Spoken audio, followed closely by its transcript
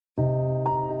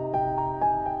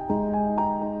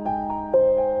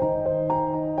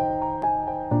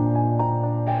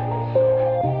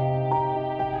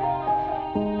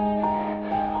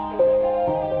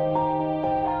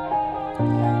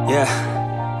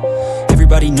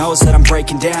Everybody knows that I'm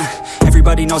breaking down.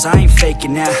 Everybody knows I ain't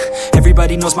faking now.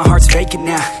 Everybody knows my heart's vacant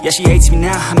now. Yeah, she hates me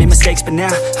now, I made mistakes, but now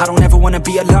I don't ever wanna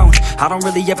be alone. I don't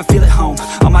really ever feel at home.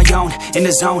 On my own, in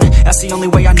the zone, that's the only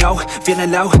way I know. Feeling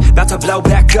low, about to blow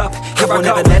back up. I won't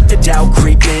ever let the doubt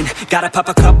creep in. Gotta pop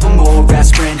a couple more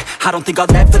aspirin. I don't think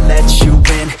I'll ever let you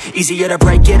in. Easier to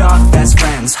break it off as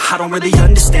friends. I don't really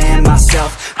understand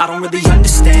myself. I don't really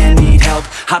understand, need help.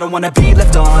 I don't wanna be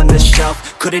left on the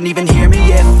shelf. Couldn't even hear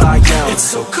me if I yelled. It's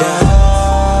so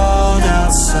cold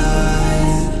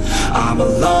outside, I'm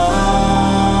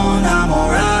alone, I'm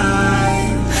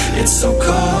alright. It's so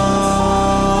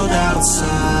cold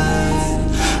outside,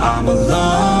 I'm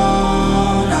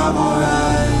alone, I'm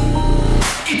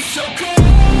alright. It's so cold.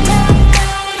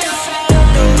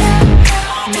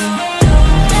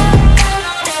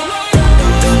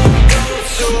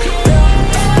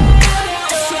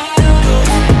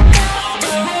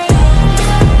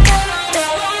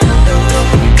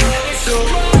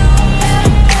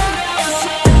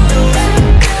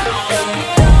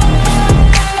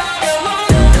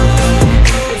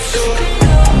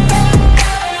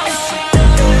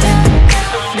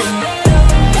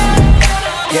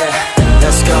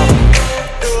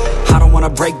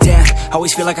 Break down,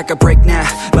 always feel like I could break now,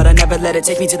 but I never let it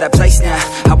take me to that place now.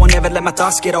 I won't ever let my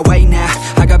thoughts get away now.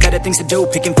 I got better things to do,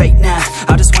 picking fate now.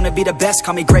 I just wanna be the best,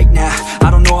 call me great now.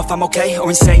 I don't know if I'm okay or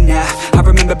insane now. I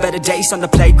remember better days on the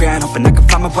playground, hoping I can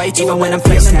find my way even when I'm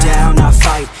feeling down. I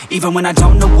fight, even when I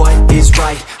don't know what is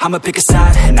right. I'ma pick a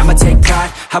side, and I'ma take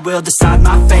pride. I will decide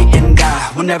my fate, and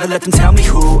I will never let them tell me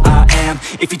who I am.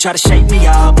 If you try to shape me,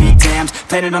 I'll be damned.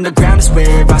 Planet on the ground is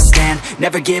where I stand.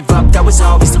 Never give up, that was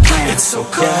always the plan. It's so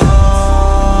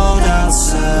cold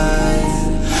outside,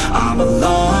 I'm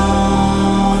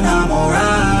alone, I'm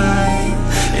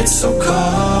alright. It's so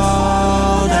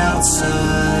cold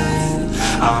outside,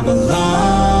 I'm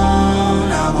alone.